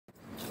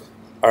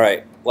All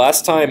right,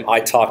 last time I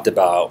talked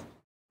about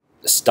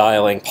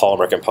styling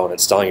Polymer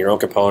components, styling your own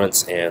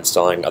components and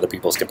styling other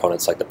people's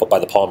components like by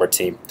the Polymer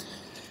team.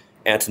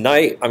 And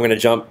tonight I'm going to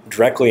jump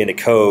directly into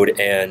code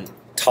and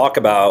talk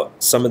about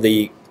some of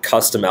the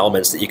custom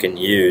elements that you can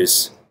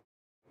use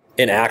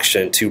in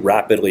action to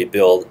rapidly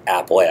build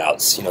app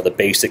layouts, the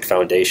basic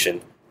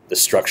foundation, the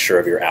structure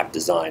of your app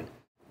design.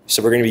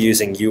 So we're going to be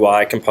using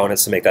UI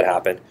components to make that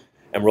happen.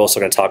 And we're also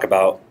going to talk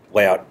about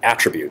layout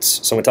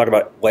attributes. So I'm going to talk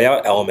about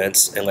layout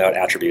elements and layout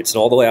attributes.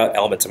 And all the layout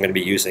elements I'm going to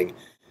be using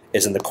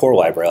is in the core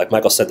library. Like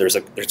Michael said, there's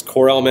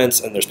core elements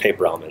and there's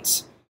paper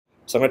elements.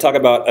 So I'm going to talk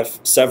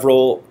about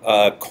several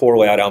core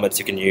layout elements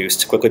you can use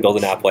to quickly build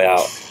an app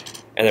layout.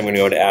 And then I'm going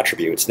to go into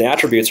attributes. And the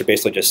attributes are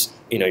basically just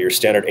your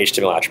standard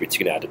HTML attributes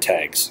you can add to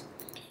tags,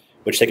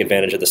 which take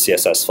advantage of the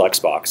CSS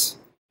flexbox.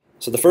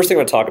 So the first thing I'm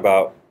going to talk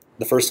about,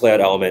 the first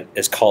layout element,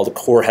 is called the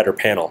core header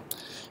panel.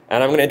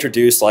 And I'm going to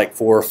introduce like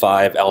 4 or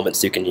 5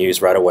 elements you can use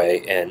right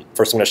away. And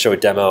first I'm going to show a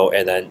demo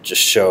and then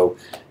just show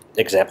an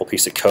example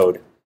piece of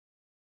code.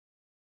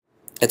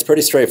 It's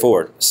pretty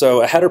straightforward.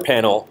 So a header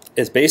panel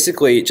is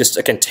basically just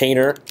a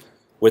container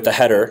with a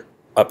header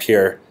up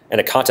here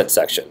and a content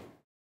section.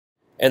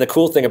 And the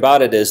cool thing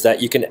about it is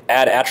that you can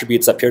add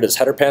attributes up here to this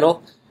header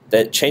panel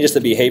that changes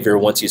the behavior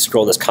once you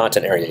scroll this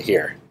content area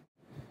here.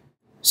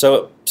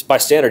 So by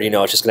standard,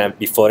 it's just going to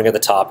be floating at the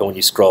top, and when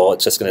you scroll,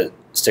 it's just going to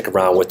stick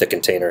around with the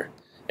container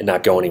and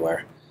not go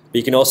anywhere. But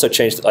you can also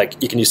change,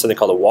 you can use something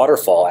called a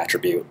waterfall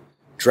attribute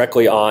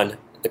directly on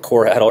the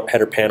core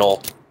header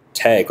panel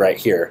tag right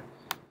here.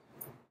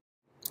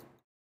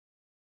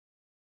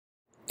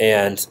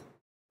 And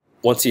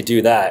once you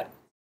do that,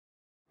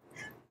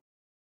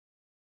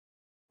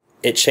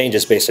 it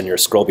changes based on your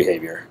scroll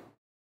behavior.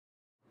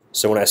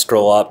 So when I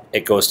scroll up,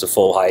 it goes to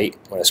full height.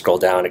 When I scroll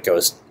down, it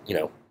goes,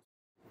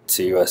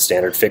 to a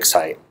standard fixed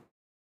height.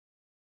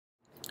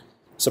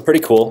 So pretty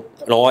cool.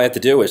 And all I have to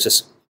do is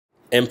just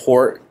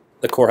import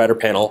the core header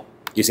panel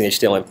using the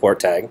HTML import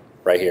tag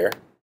right here,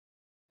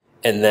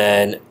 and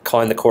then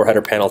calling the core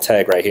header panel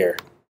tag right here.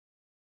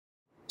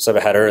 So I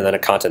have a header and then a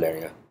content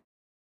area.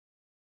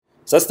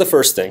 So that's the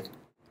first thing.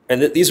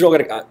 And these are all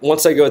going to,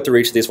 once I go through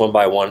each of these one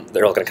by one,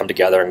 they're all going to come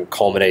together and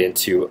culminate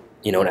into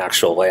an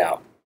actual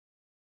layout.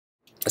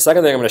 The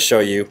second thing I'm going to show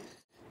you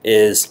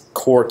is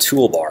core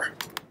toolbar.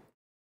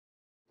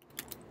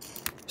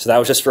 So that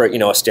was just for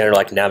a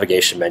standard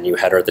navigation menu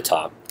header at the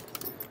top.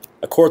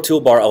 A core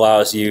toolbar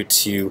allows you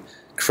to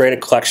create a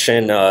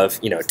collection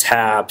of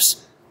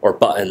tabs or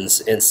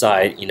buttons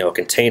inside a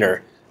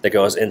container that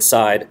goes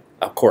inside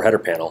a core header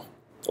panel,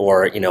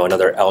 or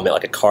another element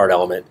like a card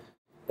element,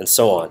 and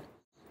so on.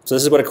 So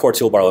this is what a core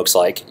toolbar looks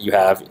like. You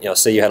have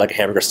say you had like a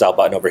hamburger style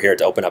button over here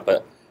to open up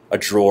a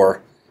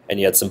drawer, and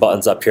you had some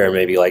buttons up here, and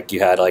maybe you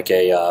had like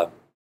a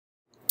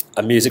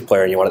music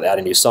player and you wanted to add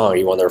a new song, or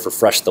you wanted to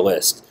refresh the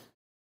list.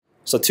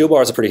 So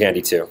toolbars are pretty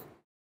handy too.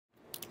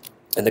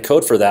 And the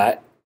code for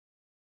that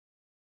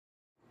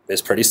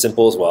is pretty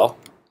simple as well.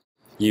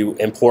 You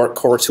import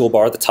core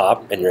toolbar at the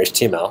top in your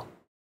HTML,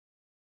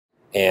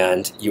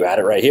 and you add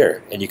it right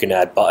here. And you can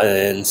add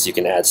buttons, you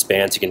can add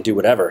spans, you can do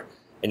whatever.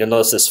 And you'll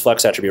notice this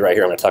flex attribute right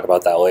here. I'm going to talk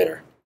about that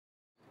later.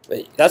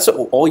 But that's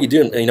all you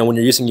do. When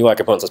you're using UI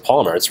components with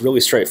Polymer, it's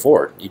really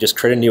straightforward. You just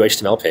create a new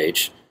HTML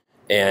page,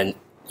 and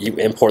you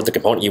import the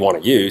component you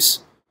want to use.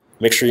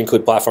 Make sure you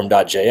include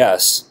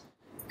platform.js,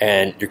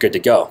 and you're good to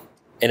go.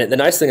 And the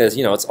nice thing is,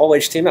 it's all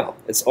HTML.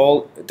 It's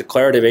all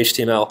declarative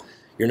HTML.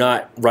 You're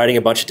not writing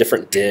a bunch of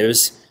different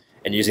divs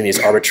and using these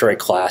arbitrary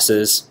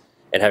classes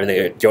and having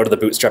to go to the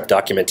Bootstrap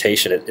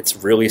documentation. It's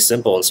really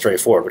simple and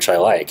straightforward, which I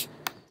like.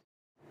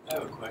 I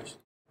have a question.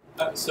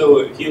 So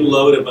if you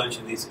load a bunch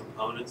of these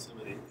components, some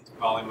of these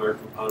Polymer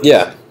components,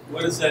 yeah,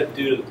 what does that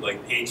do to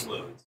page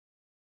loads?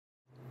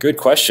 Good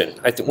question.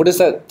 What is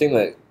that thing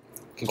that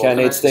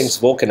concatenates things?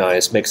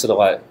 Vulcanize, makes it a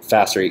lot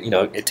faster.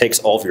 It takes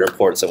all of your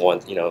imports at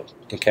once.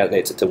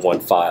 Concatenates it to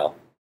one file,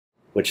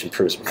 which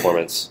improves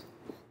performance.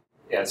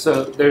 Yeah.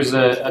 So there's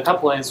a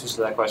couple answers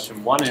to that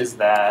question. One is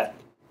that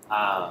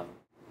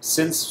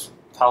since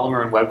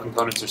Polymer and web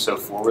components are so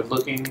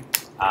forward-looking,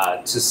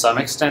 to some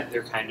extent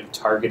they're kind of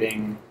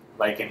targeting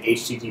like an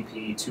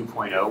HTTP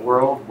 2.0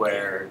 world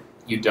where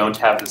you don't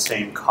have the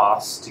same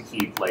costs to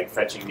keep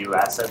fetching new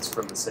assets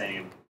from the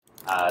same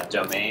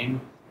domain.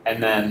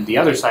 And then the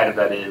other side of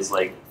that is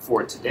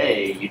for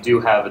today, you do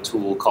have a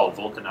tool called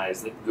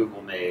Vulcanize that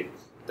Google made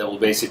that will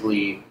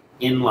basically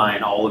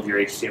inline all of your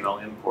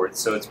HTML imports.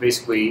 So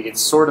it's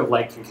sort of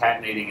like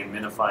concatenating and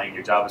minifying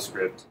your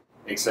JavaScript,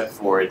 except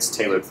for it's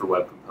tailored for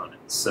web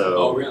components. So,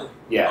 oh, really?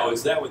 Yeah. Oh,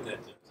 is that what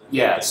that does?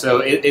 Yeah,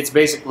 so it's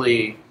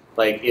basically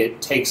it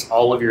takes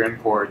all of your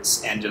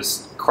imports and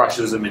just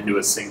crushes them into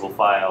a single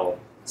file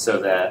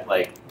so that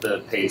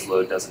the page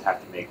load doesn't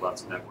have to make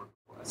lots of network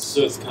requests.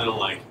 So it's kind of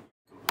like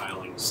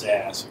compiling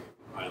SAS or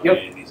compiling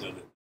any of these other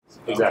things.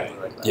 Exactly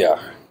like that.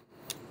 Yeah.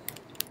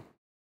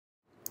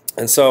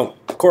 And so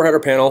core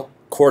header panel,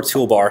 core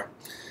toolbar.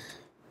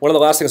 One of the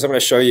last things I'm going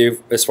to show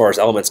you as far as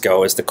elements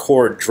go is the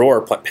core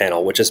drawer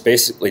panel, which is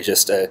basically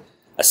just a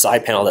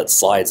side panel that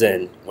slides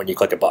in when you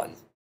click a button.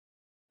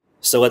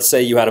 So let's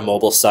say you had a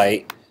mobile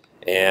site,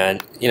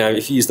 and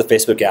if you use the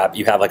Facebook app,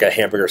 you have like a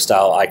hamburger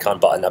style icon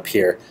button up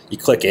here. You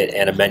click it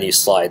and a menu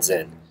slides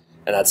in,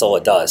 and that's all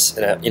it does.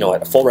 And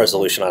at a full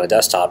resolution on a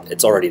desktop,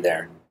 it's already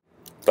there.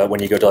 But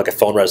when you go to like a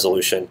phone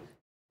resolution,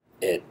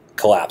 it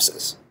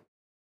collapses.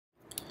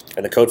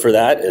 And the code for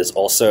that is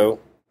also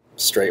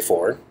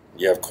straightforward.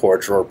 You have core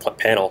drawer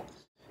panel,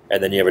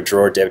 and then you have a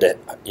drawer div to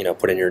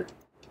put in your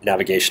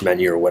navigation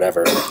menu or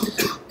whatever,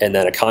 and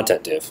then a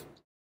content div.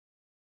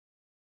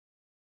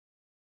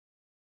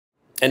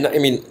 And I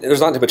mean,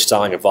 there's not too much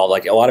styling involved.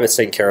 Like, a lot of it's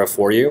taken care of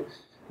for you,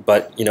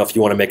 but if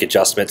you want to make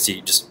adjustments,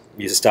 you just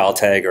use a style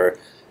tag or an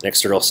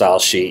external style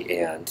sheet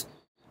and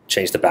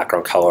change the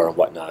background color and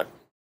whatnot.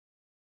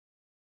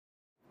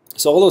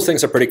 So all those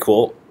things are pretty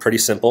cool, pretty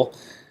simple.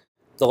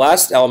 The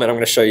last element I'm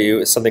going to show you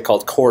is something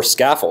called core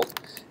scaffold,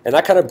 and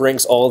that kind of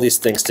brings all these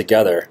things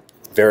together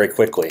very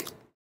quickly.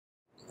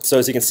 So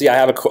as you can see, I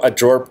have a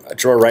drawer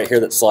right here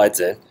that slides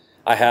in.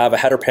 I have a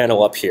header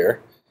panel up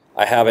here.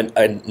 I have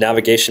a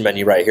navigation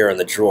menu right here in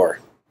the drawer.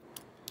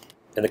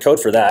 And the code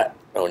for that,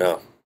 oh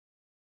no,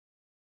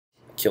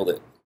 I killed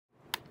it.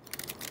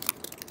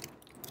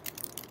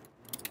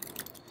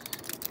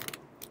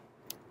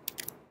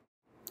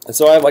 And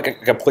so I have like a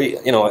complete,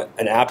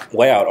 an app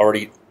layout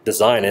already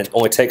designed. It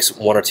only takes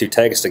 1 or 2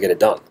 tags to get it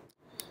done.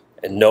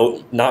 And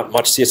not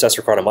much CSS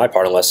required on my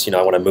part unless,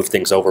 I want to move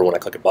things over when I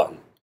click a button.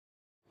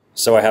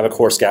 So I have a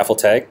core scaffold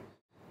tag.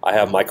 I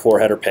have my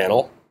core header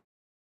panel.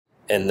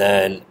 And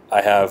then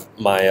I have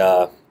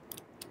my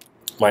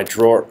my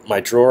drawer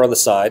on the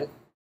side,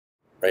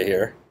 right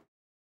here,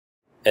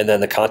 and then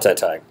the content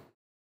tag.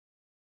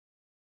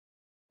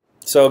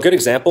 So a good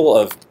example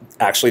of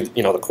actually,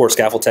 the core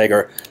scaffold tag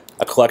or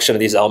a collection of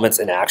these elements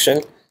in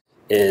action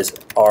is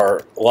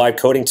our live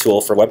coding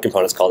tool for web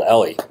components called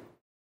Ellie.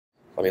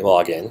 Let me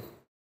log in.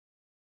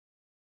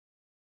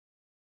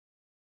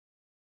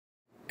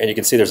 And you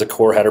can see there's a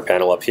core header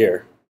panel up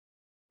here.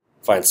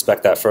 If I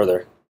inspect that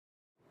further,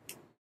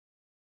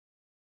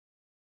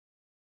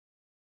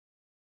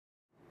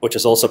 which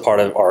is also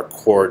part of our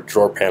core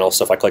drawer panel.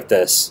 So if I click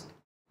this,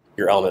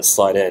 your elements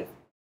slide in.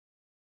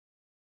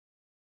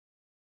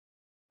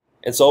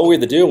 And so all we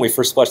had to do when we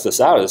first fleshed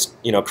this out is,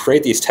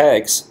 create these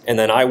tags, and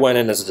then I went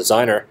in as a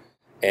designer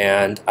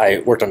and I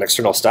worked on an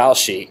external style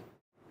sheet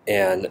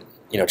and,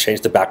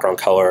 changed the background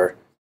color,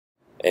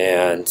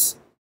 and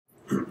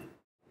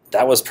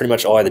that was pretty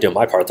much all I had to do on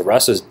my part. The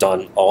rest is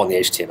done all in the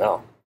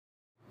HTML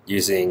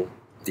using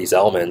these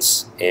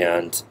elements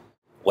and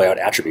layout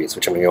attributes,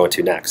 which I'm going to go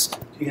into next.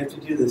 Do you have to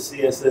do the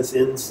CSS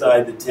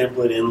inside the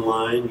template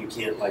inline? You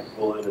can't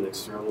pull in an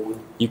external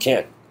one? You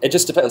can. It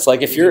just depends.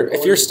 Like if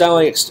you're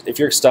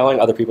styling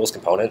other people's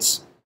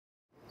components,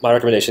 my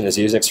recommendation is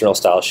use an external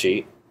style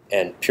sheet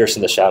and pierce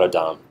in the shadow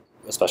DOM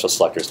with special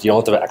selectors. You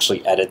don't have to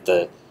actually edit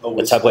the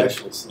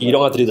template. You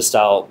don't have to do the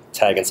style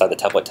tag inside the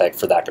template tag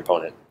for that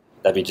component.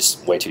 That'd be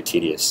just way too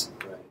tedious.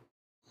 Right.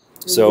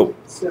 So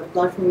it's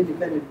platform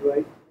independent,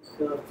 right?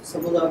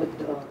 Suppose I have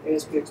an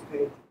ASPX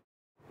page.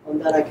 On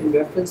that, I can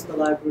reference the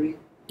library.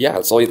 Yeah,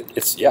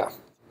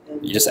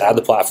 you just add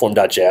the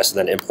platform.js and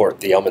then import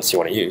the elements you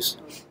want to use.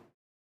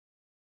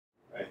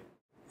 Right.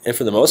 And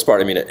for the most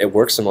part, I mean, it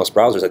works in most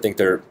browsers. I think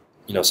they're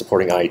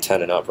supporting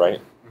IE10 and up,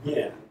 right?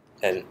 Yeah.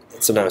 And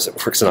sometimes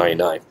it works in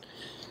IE9,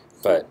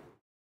 but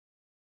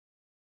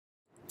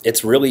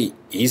it's really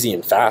easy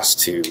and fast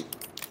to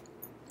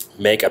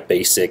make a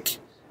basic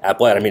app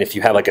layout. I mean, if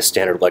you have like a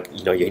standard,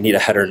 you need a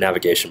header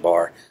navigation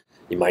bar,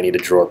 you might need a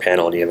drawer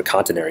panel, and you have a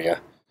content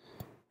area.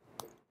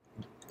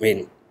 I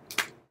mean,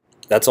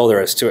 that's all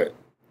there is to it.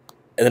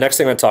 And the next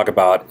thing I'm going to talk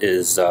about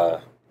is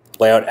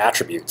layout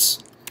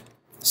attributes.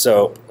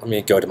 So let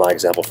me go to my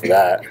example for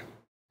that.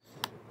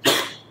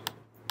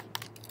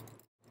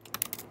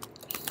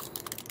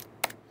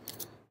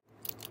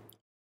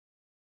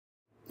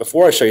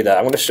 Before I show you that,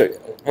 I want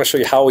to show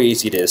you how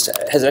easy it is.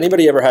 Has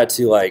anybody ever had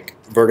to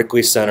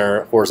vertically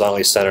center,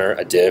 horizontally center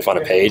a div on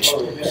a page?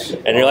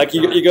 And you're like,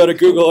 you go to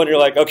Google and you're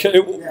like, okay,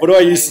 what do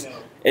I use?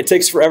 It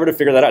takes forever to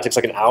figure that out. It takes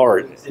like an hour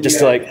And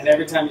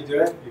every time you do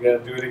it, you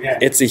got to do it again.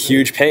 It's a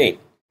huge pain.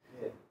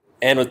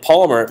 And with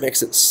Polymer, it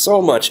makes it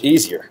so much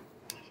easier.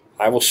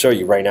 I will show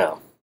you right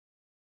now.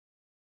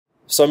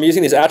 So I'm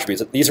using these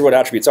attributes. These are what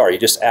attributes are. You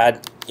just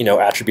add,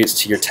 attributes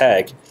to your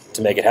tag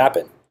to make it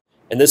happen.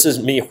 And this is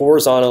me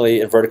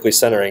horizontally and vertically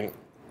centering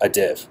a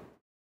div.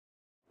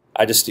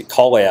 I just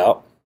call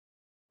layout,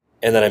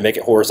 and then I make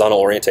it horizontal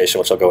orientation,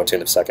 which I'll go into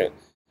in a second.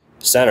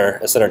 Center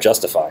and center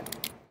justify.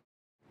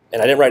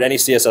 And I didn't write any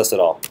CSS at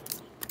all.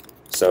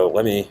 So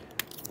let me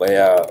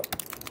layout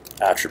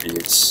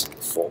attributes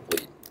full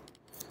bleed.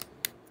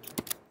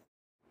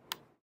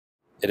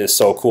 It is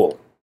so cool.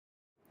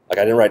 I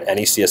didn't write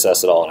any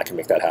CSS at all, and I can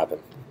make that happen.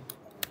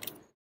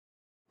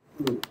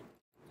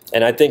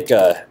 And I think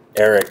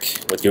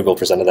Eric with Google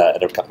presented that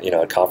at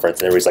a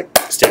conference, and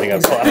everybody's standing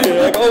up clapping.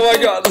 They're like, "Oh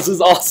my God, this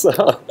is awesome!"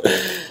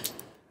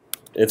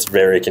 It's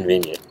very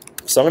convenient.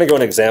 So I'm going to go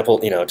an example,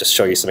 just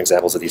show you some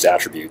examples of these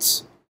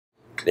attributes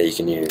that you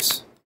can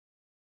use.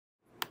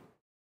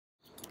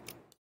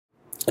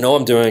 And all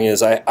I'm doing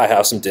is I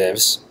have some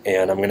divs,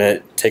 and I'm going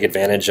to take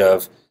advantage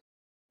of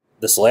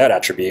this layout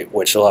attribute,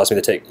 which allows me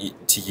to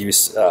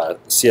use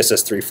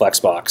CSS3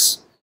 Flexbox.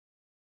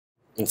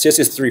 And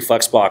CSS3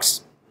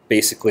 Flexbox,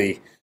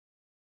 basically,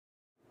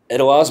 it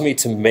allows me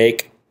to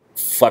make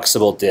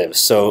flexible divs.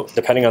 So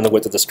depending on the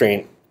width of the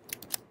screen,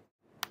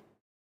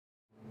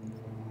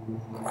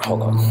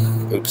 hold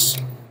on, oops,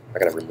 I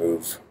gotta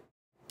remove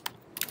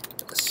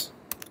this.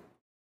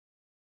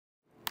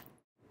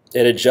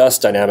 It adjusts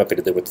dynamically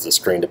to the width of the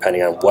screen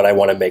depending on what I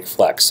want to make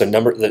flex. So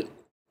the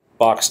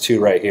box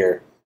 2 right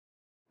here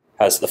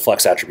has the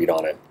flex attribute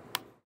on it.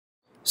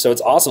 So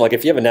it's awesome. Like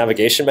if you have a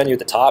navigation menu at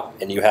the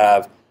top and you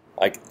have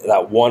like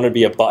that 1 would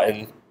be a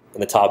button in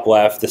the top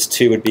left, this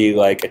 2 would be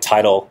like a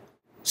title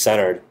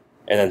centered,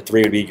 and then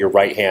 3 would be your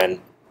right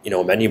hand,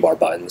 menu bar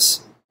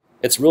buttons.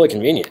 It's really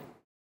convenient.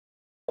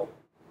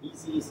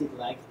 Easy is it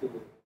like to,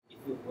 if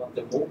you want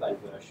the mobile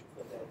version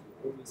for that,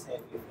 you always have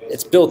your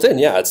It's built in,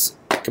 yeah. It's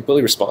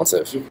completely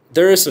responsive.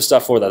 There is some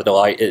stuff for that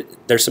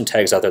there's some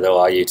tags out there that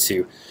allow you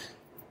to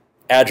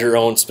add your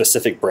own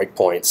specific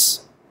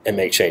breakpoints and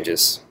make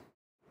changes,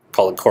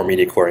 call it core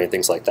media query and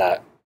things like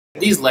that.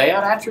 These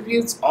layout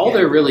attributes, all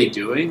they're really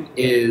doing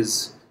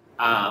is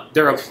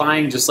they're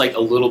applying just like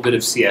a little bit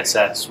of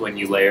CSS when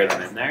you layer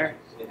them in there.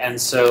 And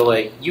so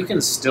like you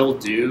can still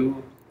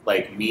do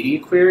like media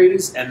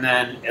queries, and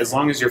then as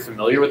long as you're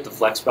familiar with the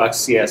Flexbox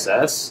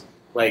CSS,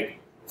 like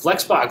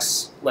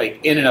Flexbox like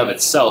in and of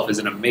itself is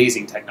an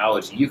amazing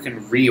technology. You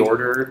can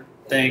reorder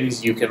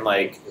things, you can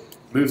like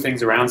move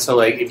things around. So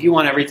like if you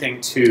want everything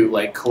to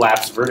like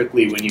collapse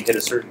vertically when you hit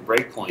a certain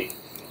breakpoint,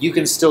 you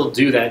can still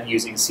do that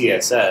using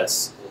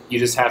CSS. You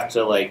just have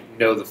to like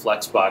know the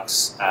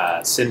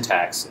Flexbox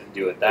syntax and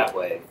do it that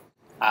way.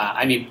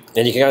 And you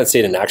can kind of see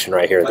it in action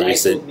right here. They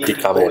use the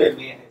commentator.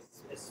 Polymer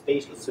has a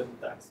spatial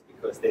syntax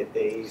because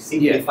they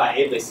simplify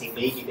everything.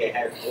 Maybe they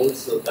have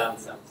also done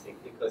something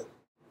because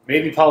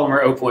maybe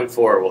Polymer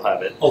 0.4 will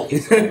have it.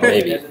 Okay,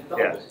 maybe.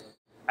 Yeah.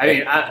 I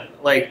mean,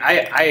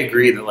 I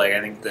agree that like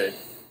I think that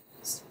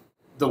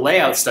the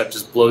layout stuff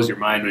just blows your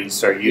mind when you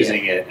start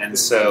using it, and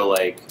so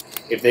like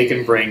if they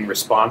can bring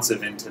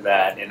responsive into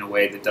that in a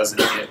way that doesn't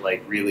get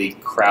like really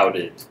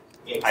crowded,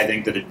 I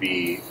think that it'd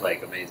be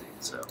like amazing.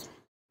 So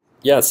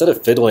yeah, instead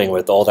of fiddling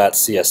with all that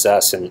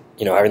CSS and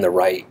having the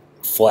right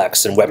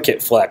flex and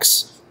WebKit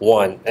Flex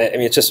 1, I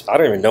mean it's just I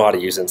don't even know how to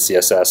use it in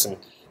CSS, and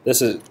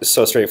this is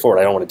so straightforward.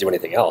 I don't want to do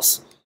anything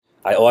else.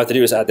 All I have to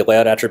do is add the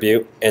layout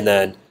attribute, and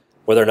then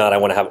whether or not I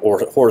want to have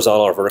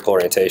horizontal or vertical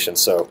orientation.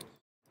 So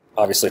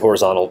obviously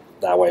horizontal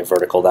that way,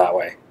 vertical that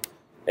way,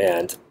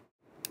 and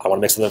I want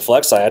to make something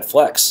flex, I add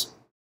flex.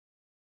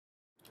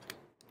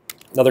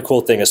 Another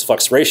cool thing is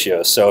flex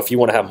ratio. So if you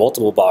want to have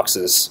multiple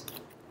boxes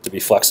to be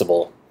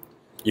flexible,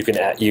 you can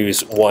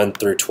use 1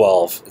 through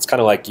 12. It's kind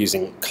of like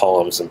using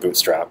columns in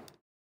Bootstrap.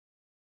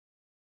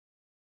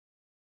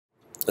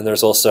 And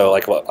there's also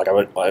like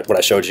what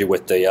I showed you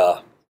with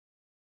the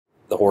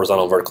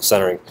horizontal and vertical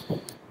centering.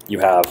 You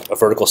have a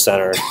vertical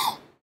center,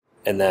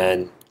 and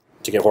then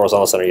to get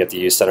horizontal center, you have to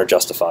use center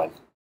justified.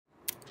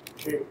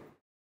 Okay.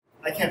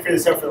 I can't figure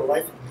this out for the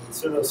life of me.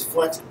 So those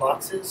flex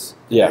boxes,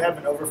 yeah. They have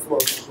an overflow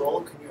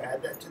scroll. Can you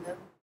add that to them,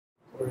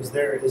 or is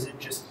it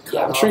just?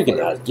 Yeah, I'm sure you can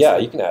add. Yeah,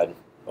 you can add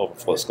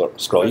overflow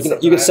scroll.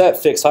 You can set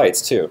fixed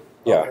heights too.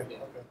 Yeah. Okay.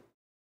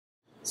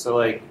 So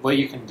like what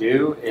you can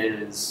do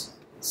is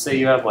say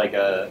you have like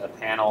a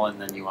panel,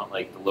 and then you want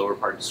like the lower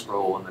part to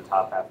scroll and the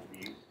top half to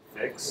be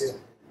fixed.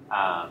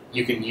 Yeah.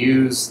 You can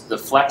use the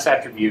flex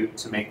attribute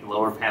to make the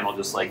lower panel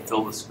just like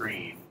fill the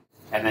screen,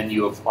 and then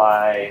you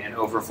apply an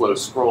overflow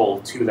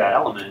scroll to that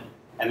element,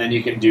 and then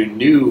you can do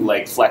new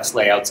like flex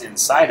layouts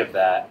inside of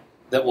that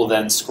will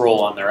then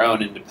scroll on their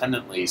own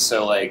independently.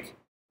 So like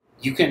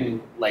you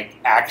can like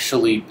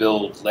actually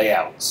build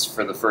layouts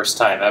for the first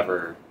time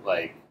ever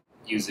like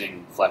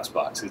using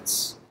Flexbox.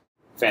 It's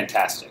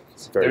fantastic.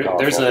 It's very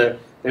powerful.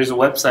 There's a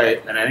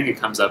website, and I think it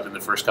comes up in the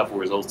first couple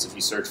results if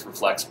you search for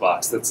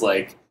Flexbox, that's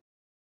like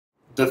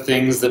the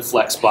things that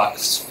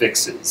Flexbox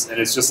fixes, and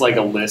it's just like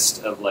a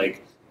list of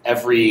like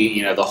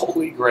every, the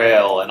Holy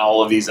Grail and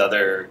all of these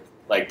other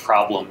like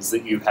problems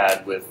that you've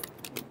had with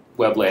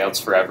web layouts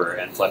forever,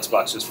 and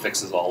Flexbox just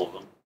fixes all of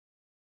them.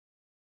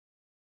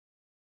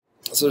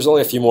 So there's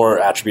only a few more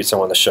attributes I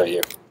want to show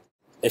you.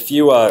 If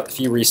you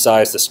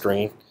resize the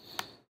screen,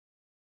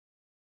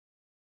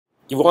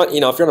 you want, if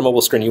you're on a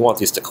mobile screen, you want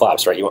these to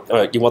collapse, right? You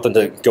want them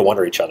to go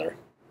under each other.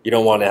 You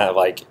don't want to have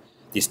like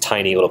these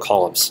tiny little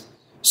columns.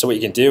 So what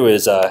you can do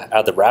is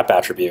add the wrap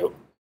attribute,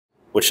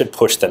 which should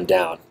push them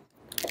down.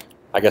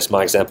 I guess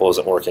my example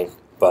isn't working,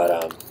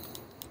 but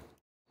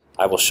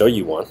I will show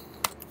you one.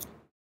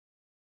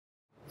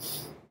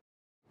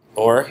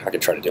 Or I can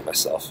try to do it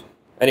myself.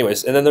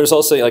 Anyways, and then there's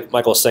also, like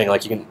Michael was saying,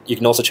 like you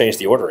can also change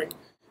the ordering,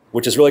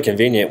 which is really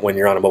convenient when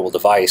you're on a mobile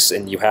device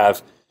and you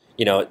have,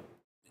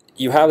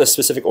 you have the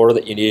specific order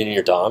that you need in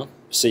your DOM.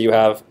 So you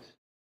have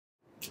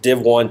div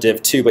 1,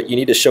 div 2, but you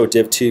need to show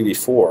div 2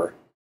 before.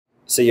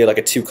 So you have like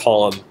a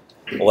 2-column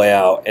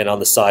layout, and on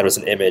the side was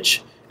an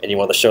image, and you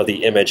want to show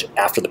the image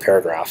after the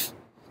paragraph.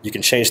 you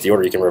can change the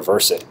order, you can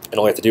reverse it, and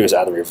all you have to do is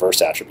add the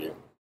reverse attribute.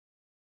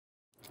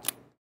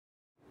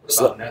 What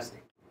about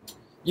nesting?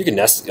 You can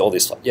nest all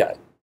these, yeah.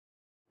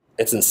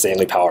 It's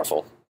insanely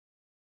powerful.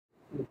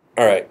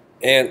 All right,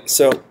 and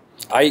so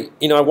I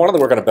wanted to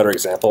work on a better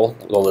example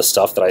of all this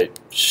stuff that I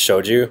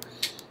showed you,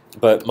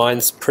 but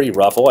mine's pretty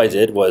rough. All I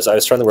did was I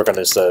was trying to work on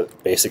just a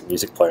basic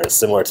music player,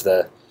 similar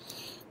to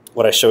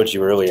what I showed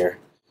you earlier.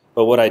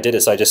 But what I did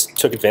is I just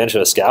took advantage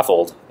of a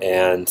scaffold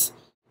and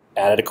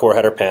added a core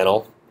header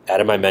panel,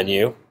 added my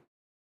menu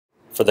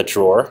for the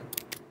drawer,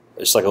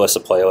 just like a list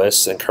of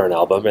playlists and current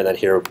album, and then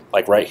here,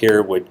 like right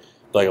here, would be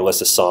like a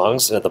list of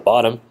songs, and at the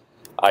bottom,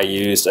 I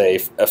used a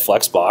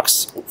flex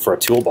box for a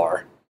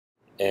toolbar,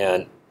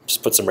 and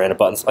just put some random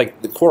buttons.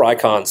 Like the core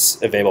icons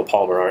available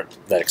Polymer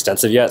aren't that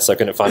extensive yet, so I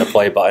couldn't find a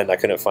play button. I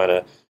couldn't find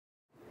a,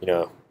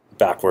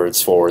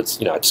 backwards, forwards.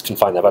 I just couldn't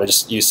find that. But I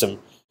just used some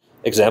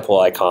example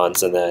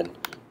icons and then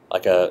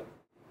like a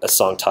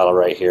song title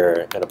right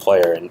here and a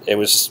player, and it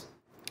was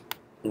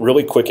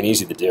really quick and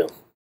easy to do.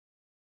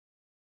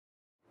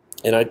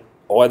 And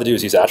all I had to do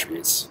is use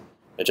attributes.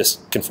 It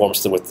just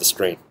conforms with the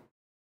screen.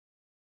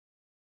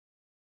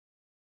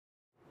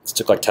 It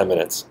took like 10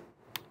 minutes.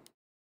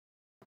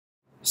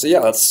 So yeah,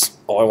 that's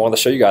all I wanted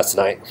to show you guys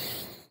tonight.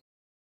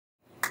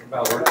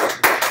 About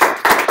work.